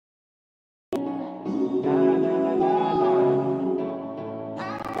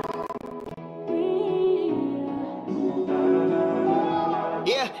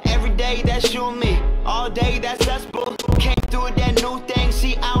all day, that's us, boo. Came through with that new thing,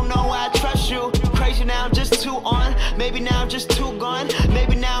 see, I don't know why I trust you. Crazy now, I'm just too on. Maybe now I'm just too gone.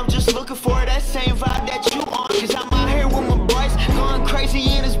 Maybe now I'm just looking for that same vibe that you on. Cause I'm out here with my boys, going crazy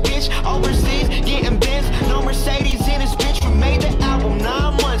in this bitch. Overseas, getting Benz, no Mercedes in this bitch. We made the album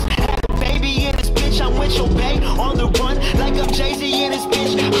 9 months. Had a baby in this bitch, I'm with your babe on the run. Like I'm Jay-Z in this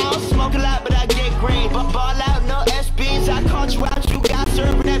bitch. I don't smoke a lot, but I get green. But ball out, no SBs. I caught you out, you got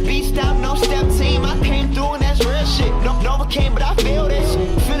serving that beat stop, no step team. I came through and that's real shit. No, Nova came, but I feel this.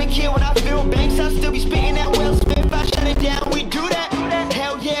 Feeling kid when I feel banks, I still be spitting that well spit. If I shut it down, we do that.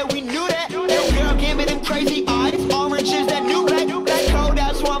 Hell yeah, we knew that. That girl gave me them crazy eyes. Orange is that new black. Black cold,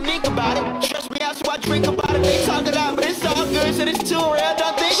 that's why I'm think about it. Trust me, that's why I drink about it. They talk it out, but it's all good, so it's too real.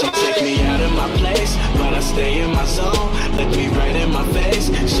 Don't think she about it. She take me out of my place, but I stay in my zone. Look me right in my face,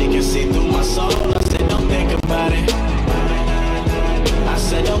 she can see through my soul. I said, don't think about it. I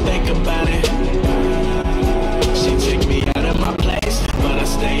said, don't think about it. She took me out of my place, but I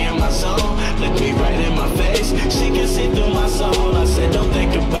stay in my zone. Look me right in my face, she can see through my soul. I said, don't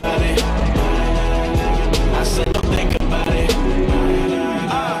think about it. I said, don't think about it.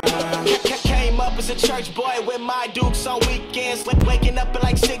 Came up as a church boy with my dukes on weekends. Waking up at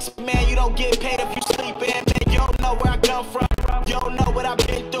like 6, man, you don't get paid if you sleep in. Man, you don't know where I come from, you don't know what I've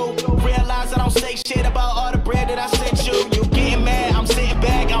been through. Realize I don't say shit about all the bread that I sent you. You getting mad, I'm sitting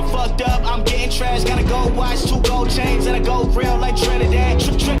back, I'm fucked up, I'm getting trashed. Gotta go watch 2 gold chains and I go real like Trinidad.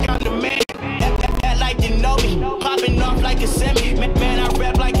 Trick on the man, act like you know me. Popping off like a semi, man, I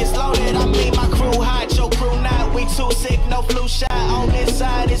rap like it's loaded. I mean my crew hot, your crew not. We too sick, no flu shot. On this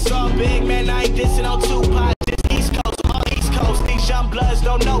side, it's all big, man, I ain't dissing on Tupac. Just East Coast, all East Coast. These young bloods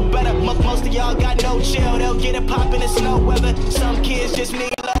don't know better. Most of y'all got no chill, they'll get it poppin' in snow weather. Some kids just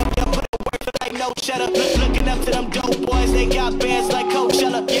need love, they'll put it work for like no cheddar. Looking up to them dope boys, they got bands like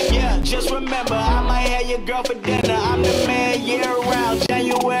Coachella. Yeah, just remember, I might have your girl for dinner. I'm the man year round,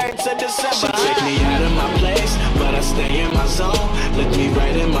 January to December. She take me out of my place, but I stay in my zone. Look me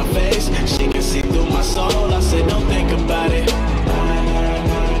right in my face, she can see through my soul. I said, don't think about it.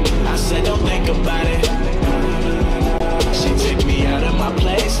 I said, don't think about it. She took me out of my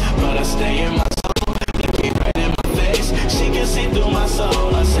place, but I stay in my zone. Look me right in my face, she can see through my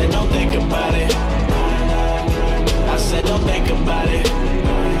soul. I said, don't think about it. I said, don't think about it.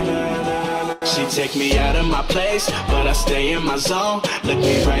 She take me out of my place, but I stay in my zone. Look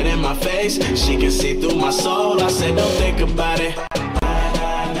me right in my face, she can see through my soul. I said, don't think about it.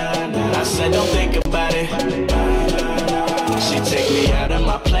 I said, don't think about it. She take me out of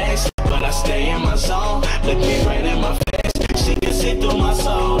my place, but I stay in my zone. Look me right in my face, she can see through my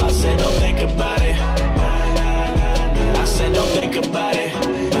soul. I said, don't think about it. I said, don't think about it.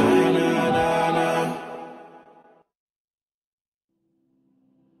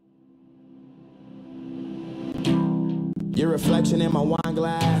 Your reflection in my wine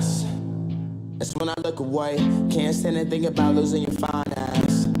glass. That's when I look away. Can't stand to think about losing your fine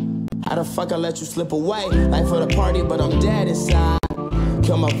ass. How the fuck I let you slip away? Life for the party, but I'm dead inside.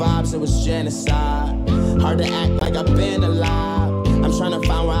 Kill my vibes, it was genocide. Hard to act like I've been alive. I'm trying to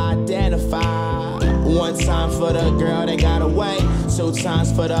find where I identify. 1 time for the girl that got away. 2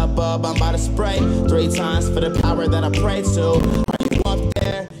 times for the bub I'm about to spray. 3 times for the power that I pray to. Are you up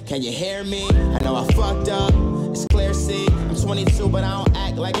there? Can you hear me? I know I fucked up. It's clear, see, I'm 22, but I don't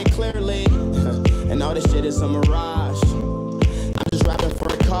act like it clearly. And all this shit is a mirage. I'm just rapping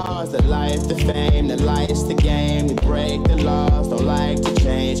for a cause. The life, the fame, the lights, the game. We break the laws, don't like to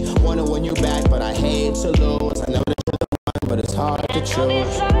change. Wanna win you back, but I hate to lose. I know that you're the one, but it's hard to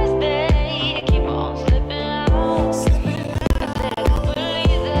choose.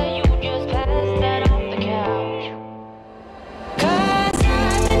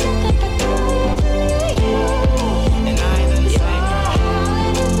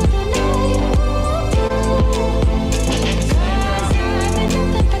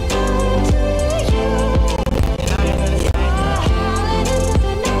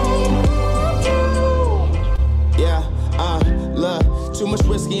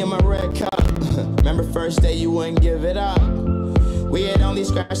 In my red cup. Remember first day you wouldn't give it up. We had only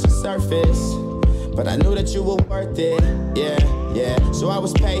scratched the surface, but I knew that you were worth it. Yeah, so I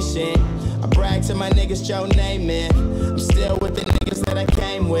was patient. I bragged to my niggas, Joe Namath. I'm still with the niggas that I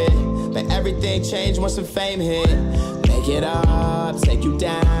came with, but everything changed once the fame hit. Make it up, take you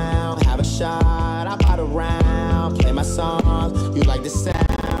down, have a shot, I bought a round, play my songs, you like the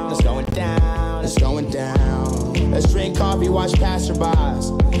sound. It's going down, it's going down. Let's drink coffee, watch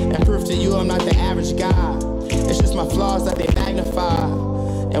passerbys, and prove to you I'm not the average guy. It's just my flaws that they magnify,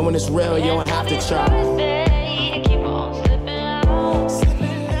 and when it's real, you don't have to try.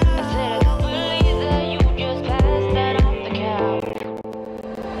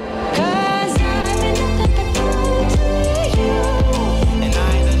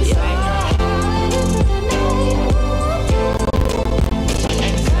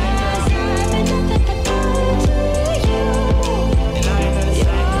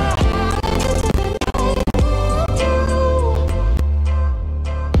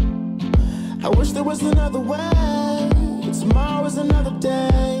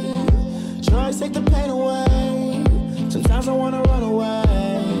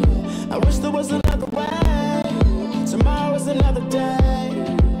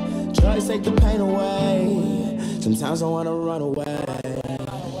 take the pain away. Sometimes I wanna run away.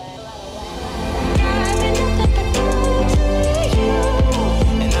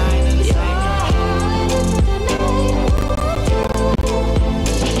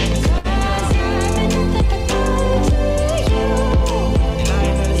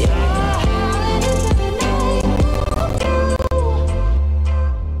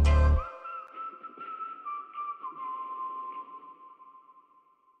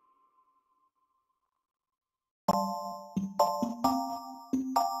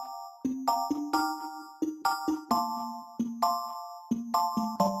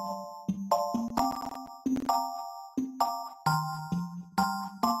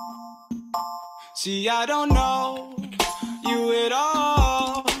 See, I don't know you at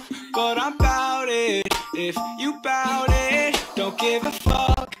all, but I'm bout it. If you bout it, don't give a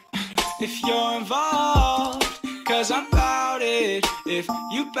fuck if you're involved, cause I'm bout it. If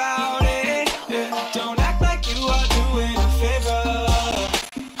you bout it, yeah. Don't act like you are doing a favor,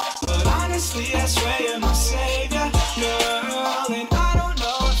 but honestly I swear you're my savior, girl. And I don't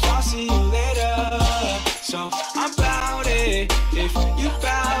know if I'll see you later, so I'm bout it. If you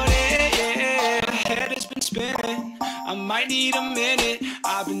bout it, yeah. Head has been spinning, I might need a minute.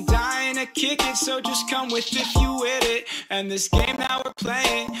 I've been dying to kick it, so just come with if you with it. And this game that we're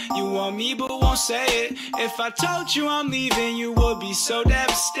playing, you want me but won't say it. If I told you I'm leaving, you would be so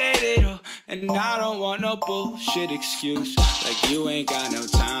devastated. Oh, and I don't want no bullshit excuse, like you ain't got no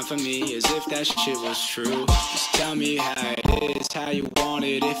time for me, as if that shit was true. Just tell me how it is, how you want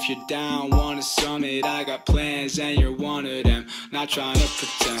it. If you're down, want a summit, I got plans and you're one of them. Not trying to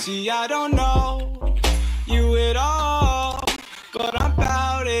pretend. See, I don't know you at all, but I'm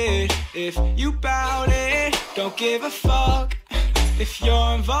bout it. If you bout it, don't give a fuck if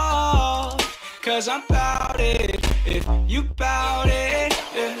you're involved, cause I'm bout it. If you bout it,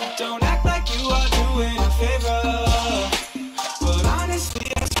 yeah. Don't act like you are doing a favor, but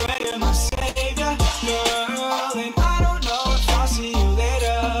honestly I swear you're my savior, girl. And I don't know if I'll see you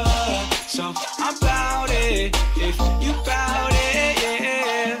later, so I'm bout it. If you bout it,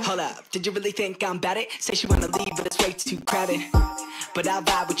 yeah. Hold up, did you really think I'm bad at it? Say she wanna leave, but it's way too crowded. But I'll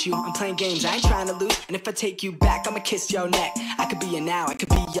vibe with you, I'm playing games, I ain't trying to lose. And if I take you back, I'ma kiss your neck. I could be your now, I could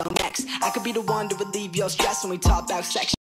be your next. I could be the one to relieve your stress when we talk about sex.